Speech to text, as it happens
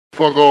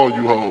fuck all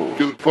you hoes.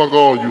 Get the fuck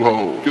all you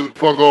hoes. Get the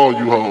fuck all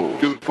you hoes.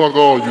 Get the fuck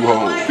all you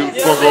hoes. Get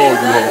the fuck all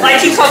you hoes.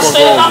 Like he comes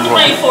straight up out the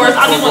rainforest,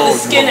 I be wanting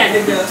to skin that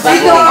nigga. She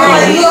go on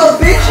a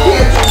little bitch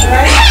camping,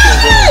 right?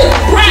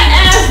 Brat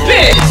ass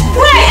bitch.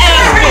 Brat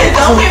ass bitch.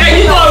 And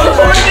you gonna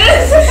record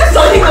this? So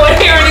you gonna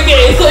hear it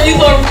again. So you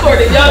gonna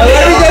record it. Y'all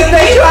let me just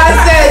make sure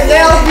I said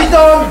nails be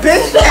throwing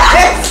bitch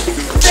ass.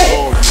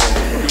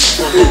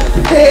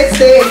 Can't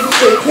stand this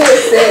shit. Can't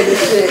stand this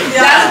shit.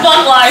 That's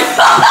bug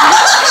life.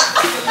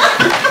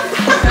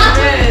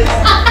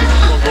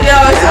 Yo,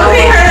 so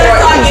we heard her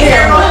talking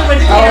here, but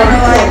you can't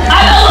like.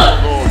 I know. Look.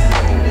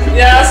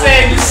 Yeah, I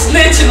said you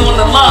snitching on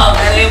the love,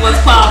 and it was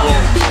popping.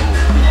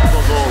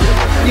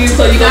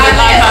 So you gonna get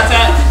eye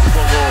contact?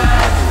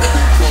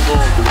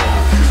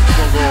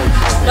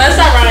 That's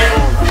not right.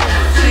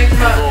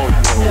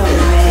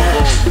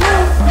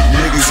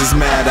 Niggas is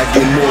mad, I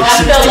get more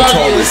chicks than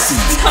toilet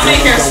seats. Come in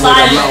here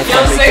sliding, you know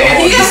what I'm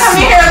saying? He just come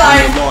in here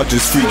like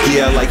largest freak,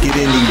 yeah, I like it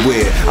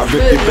anywhere. I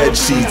rip your bed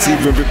sheets,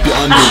 even rip your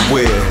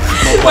underwear.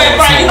 Wait,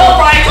 Brian, you know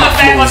Brian come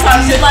back on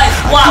top shit like,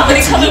 wow, when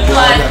he come in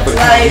like,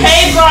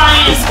 hey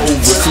Brian. It's over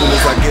as soon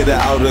as I get it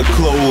out of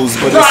clothes,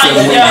 but it's in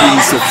my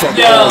so fuck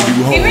all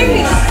you hoes. he made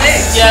me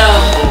sick. Yo.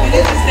 We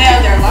didn't stay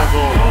out there long.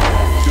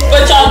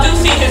 But y'all do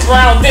see his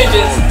round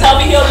digits. Tell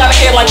me he don't got a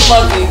head like a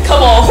monkey.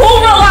 Come on, who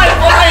real life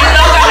Brian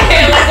don't got a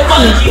head like a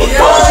monkey?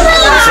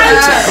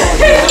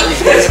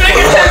 His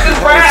fingertips is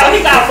brown. He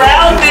got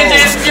round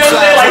digits. You know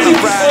what I'm saying? Like he's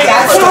sweet.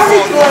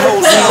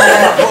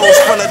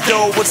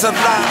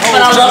 But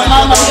I love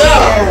my mother.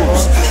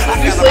 I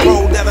got a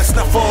roll that I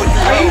snuff all you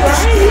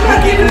hoes. We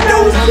getting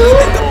dope,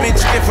 think a bitch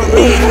get from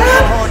me.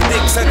 Hard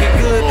dick sucking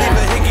good, leave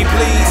a hickey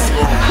please.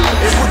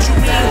 And what you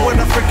mean when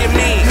I freaking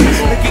mean?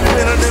 Looking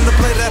cleaner than the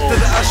plate after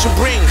the usher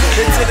bring.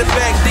 Into the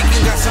back,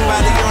 thinking got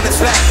somebody on his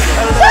lap.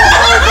 A little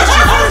old, but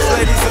she first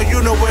lady, so you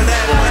know where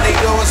that money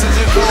goes. Since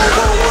you go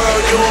whole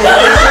world, you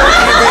already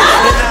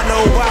and I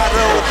know why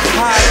though.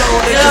 High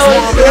low, they just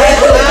want me.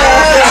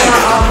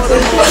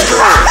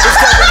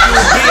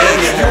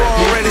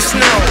 You already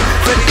snow.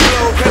 Pretty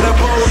low, cut a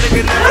bowl,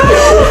 nigga never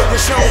know. The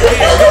show me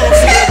a roll,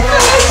 see the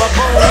glow. My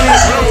bowl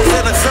blows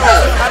in the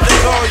soul. I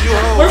think all you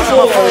hoes.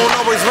 My phone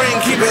always ring,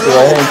 keep it low.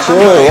 Go ahead and chill,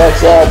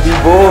 watch out,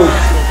 D-boys.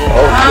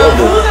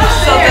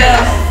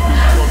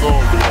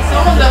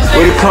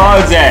 Where the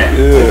cards at?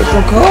 Yeah.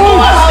 Some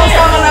cards.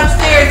 Someone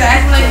upstairs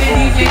acting like they're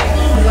DJ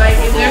Cool. Like,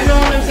 if there's no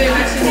one upstairs,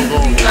 that shit needs to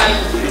be like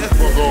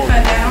cut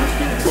down.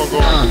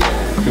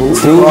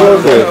 Who's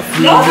up there?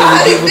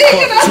 Nobody's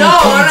thinking of no,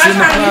 I'm not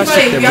trying to be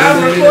funny. If y'all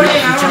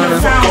recording, I don't know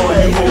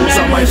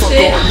how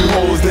shit.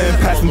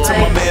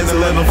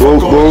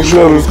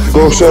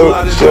 Go shut it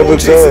down.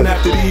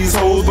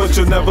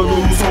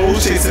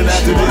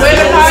 Where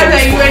the cards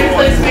at? You ready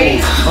for this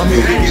speech?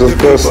 Just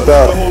press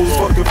stop.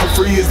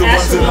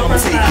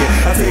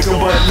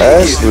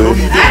 Ashley?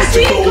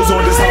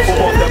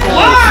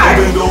 Why?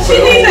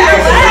 She needs to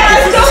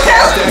relax.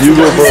 You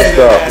go first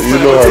stop. You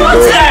know how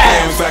to go.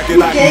 You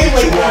gain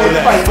weight for the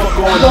fight.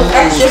 You don't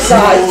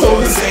exercise.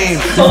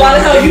 So why the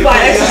hell you buy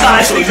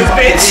exercise sneakers,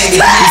 bitch?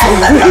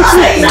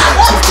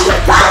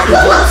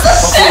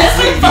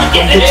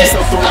 Fucking it is.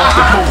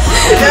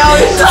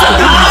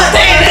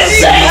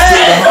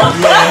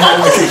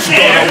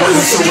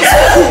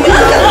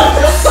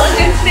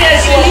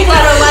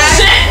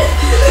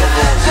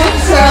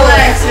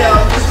 Relax, yo.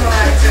 Just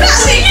relax.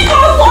 You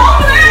gonna fall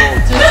for that?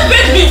 This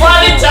bitch be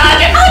running,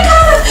 jogging. I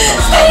gotta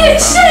stay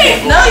in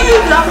shape. No, you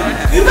don't.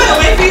 You better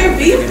wait for your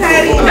beef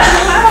patty. We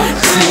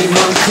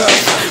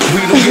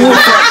don't give a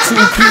fuck, 2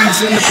 peas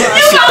in the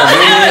plastic. You know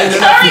that.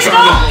 Curry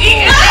don't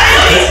eat it.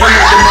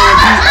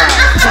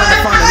 Trying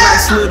to find a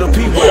nice little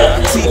P-Y.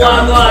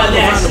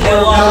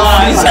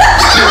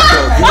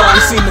 You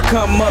always seem to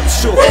come up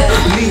short,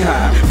 knee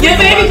high. Your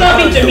baby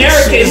gonna be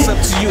Jamaican. It's up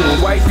to you.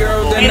 White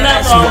girl, then Ain't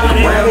that's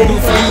nothing wrong with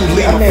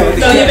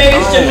it. No, your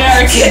baby's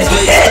Jamaican.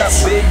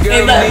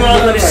 Ain't nothing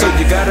wrong with it. So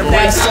you gotta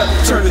brace up,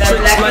 turn the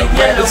tricks like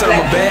rappers. I'm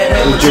a bad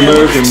man. What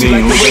Jamaican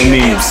mean? What that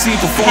mean?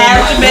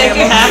 Half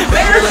Jamaican, half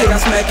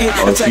American.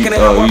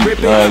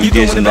 You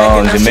getting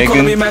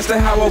Jamaican?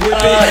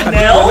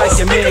 No.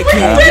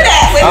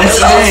 I'm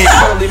saying,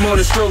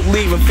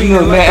 you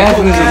know, man,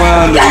 Africans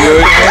around the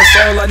world. That's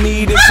all I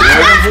need is a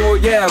convoy.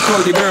 Yeah, I'll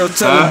call your girl,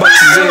 tell them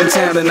Bucks is in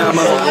town and I'm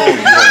a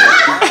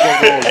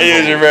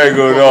Hey, your man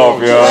going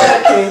off, y'all.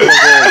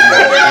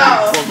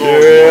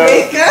 Yeah.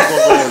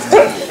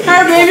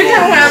 Her baby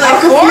coming around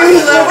like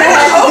corns.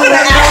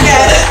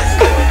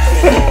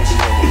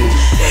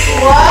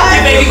 What?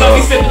 Your baby gonna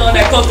be sipping on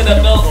that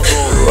coconut milk.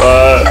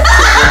 What?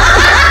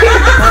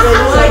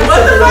 Like,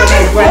 what the fuck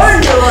is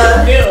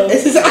formula?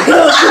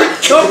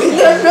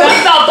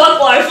 That's not Buck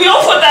Life. We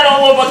don't put that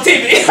on One Buck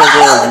TV.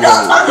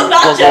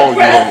 Not Jeff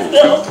Grass.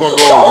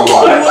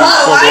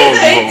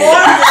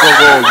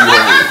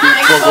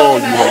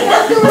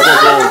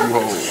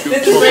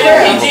 This is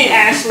rated PG,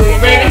 Ashley.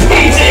 Rated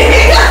PG.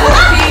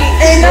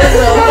 Ain't nothing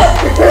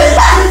wrong.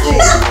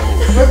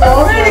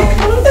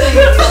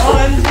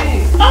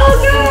 Oh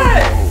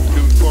God.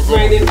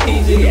 Rated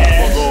PG,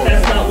 Ash.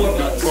 That's not One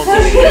Buck TV.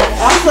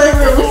 I'm playing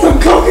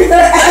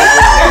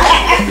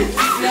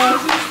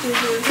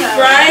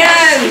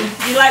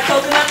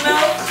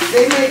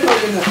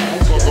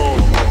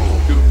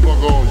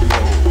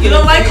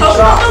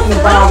dropped in the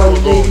bottle,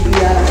 baby.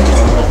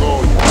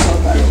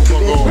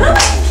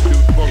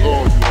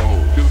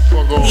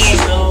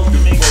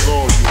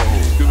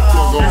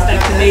 That's that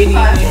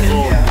Canadian in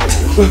him.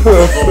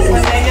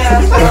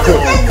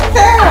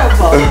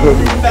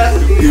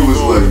 He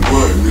was like,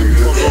 what, nigga?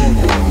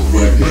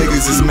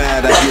 Niggas is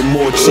mad, I get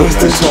more cheeks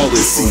than toilet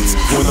seats.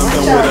 When I'm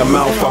done with a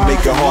mouth, I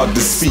make it hard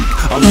to speak.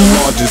 I'm the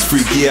largest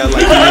freak, yeah, I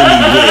like it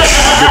anywhere.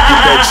 I rip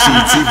your bed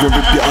sheets, even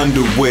rip your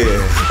underwear.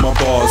 My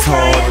bars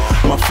hard,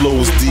 my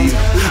flow's deep.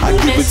 I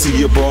give it to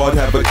your broad,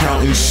 have a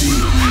counting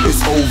sheet.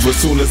 It's over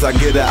soon as I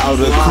get it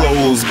out of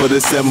clothes, but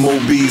it's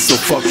MOB, so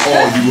fuck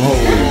all you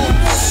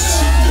hoes.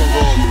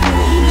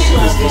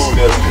 It's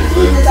disgusting,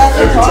 man.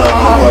 Every time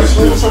I watch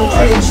this,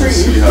 I can just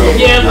see how.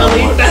 Yeah,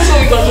 Malik, that's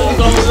what we're gonna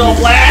do. We're gonna put it on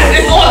blast.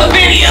 It's on the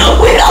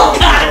video. We don't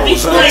gotta be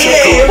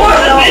playing. We're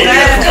on the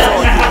video.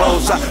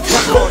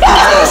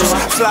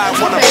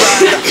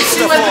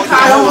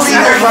 I don't believe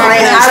her,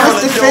 Brian. I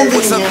was defending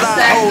you.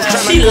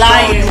 She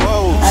lying.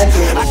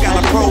 I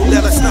got a pro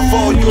that'll snuff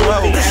all you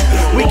hoes.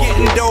 We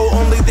getting dough,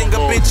 only thing a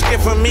bitch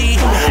get from me.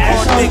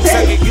 All dicks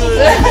suck it good,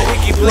 nigga,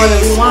 hickey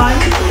please.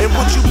 And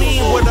what you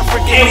mean, what the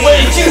freaking mean? What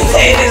did you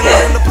say to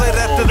that? In the plate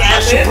after the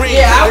action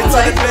breathe. Yeah, I was Into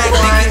like, the back,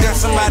 thinking got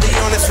somebody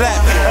on his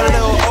lap. A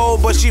little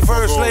old, but she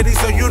first lady,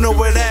 so you know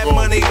where that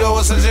money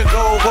goes. Such a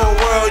cold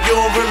world, you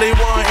don't really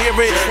want to hear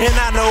it. And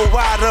I know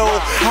why though.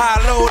 High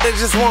low, they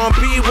just want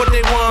to be what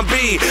they want to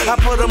be. I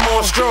put them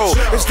on stroll,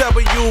 it's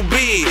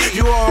WB,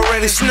 you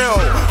already snow.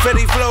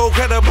 Fetty flow,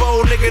 cut a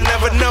bow, nigga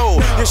never know.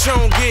 Your show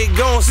get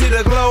gone, see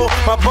the glow.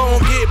 My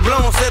bone get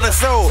blown, set a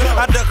soul.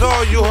 I duck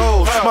all you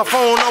hoes. My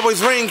phone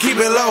always ring, keep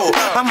it low.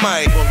 I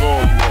might,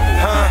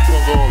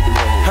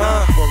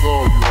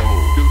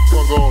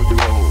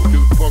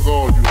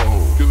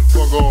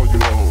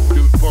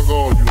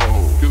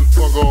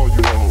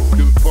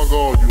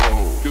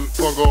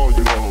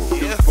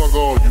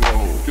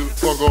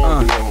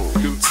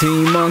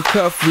 Team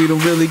uncuffed, we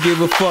don't really give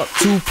a fuck.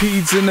 2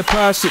 P's in the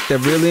pie, shit that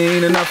really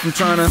ain't enough. I'm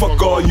tryna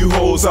fuck all you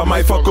hoes, I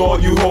might fuck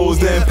all you hoes.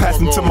 Then pass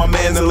them to my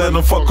man and let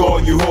them fuck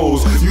all you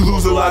hoes. You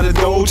lose a lot of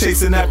dough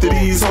chasing after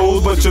these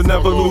hoes, but you'll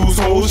never lose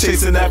hoes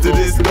chasing after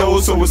this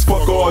dough. So it's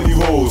fuck all you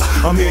hoes,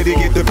 I'm here to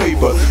get the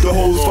paper. The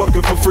hoes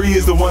fucking for free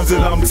is the ones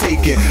that I'm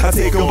taking. I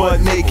take them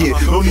butt naked,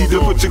 no need to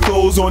put your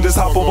clothes on, just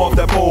hop up off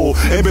that pole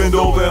and bend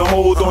over and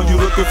hold on. You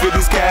looking for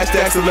this cash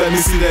stacks, and let me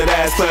see that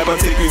ass clap. I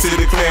take you to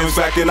the clams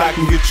back and I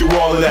can get you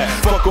all of that.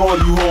 Fuck all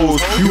you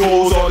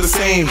hoes all the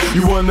same.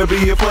 You wanna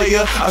be a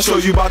player? I'll show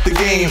you about the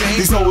game.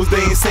 These hoes,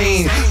 they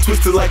insane,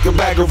 twisted like a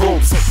bag of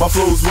ropes. My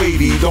flow's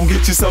weighty, don't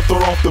get yourself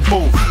thrown off the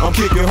boat. I'm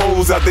kicking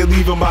hoes out there,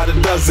 leaving by the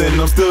dozen.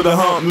 I'm still the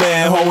hump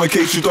man, ho, in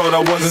case you thought I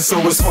wasn't. So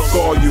it's fuck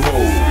all you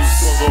hoes.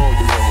 Fuck all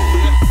you hoes.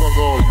 Fuck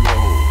all you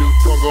hoes.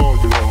 Fuck all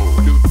you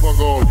hoes. Fuck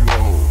all you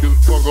hoes.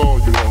 Fuck all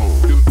you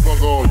hoes.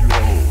 Fuck all you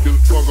hoes.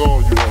 Fuck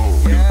all you hoes.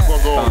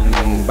 Fuck all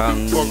you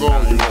hoes. Fuck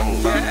all you hoes.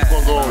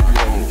 Fuck all you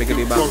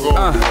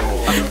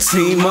hoes.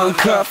 Team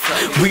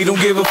uncuffed, we don't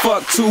give a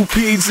fuck. 2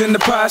 P's in the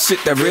pie,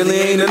 shit that really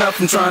ain't enough.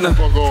 I'm tryna,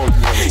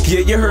 yeah,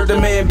 you heard the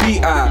man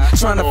B.I.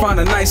 Tryna find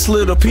a nice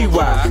little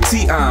P.Y.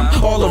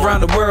 I'm all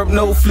around the world,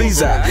 no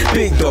fleas eye.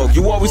 Big dog,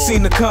 you always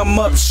seem to come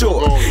up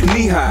short.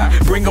 Knee high,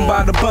 bring them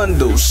by the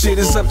bundle. Shit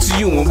is up to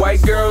you. And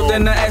white girl,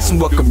 then I ask them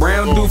what can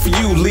brown do for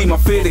you. Leave my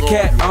fitted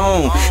cat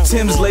on.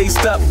 Tim's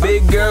laced up,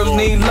 big girls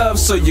need love,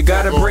 so you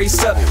gotta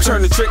brace up.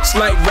 Turn the tricks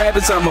like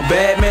rabbits, I'm a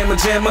bad mamma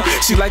jammer.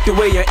 She like the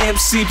way your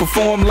MC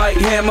perform like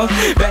hammer.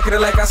 Back at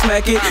it like I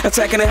smack it,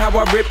 attacking it how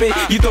I rip it.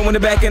 You throwing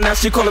it back and now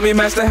she calling me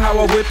master how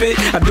I whip it.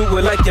 I do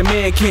it like your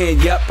man can,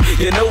 yup.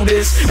 You know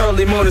this,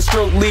 early morning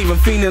stroke leaving,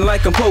 feeling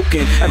like I'm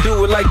poking. I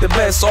do it like the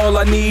best, all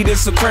I need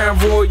is a Crown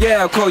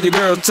Royale. Call your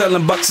girl, tell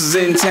them Bucks is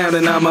in town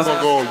and I'm a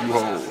fuck all you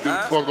hoes.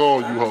 Fuck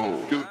all you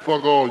hoes.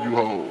 Fuck all you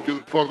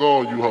hoes. Fuck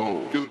all you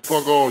hoes.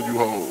 Fuck all you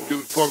hoes.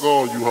 Fuck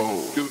all you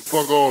hoes.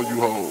 Fuck all you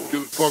hoes.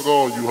 Fuck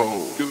all you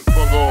hoes. Fuck all you hoes.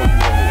 Fuck all you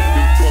hoes.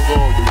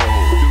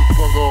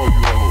 Fuck all you hoes. Fuck all you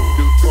hoes.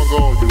 Fuck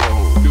all you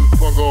hoes.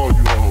 Fuck all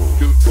you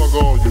hoes. Fuck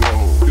all you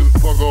hoes.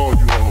 Fuck all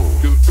you hoes.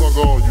 Fuck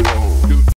all you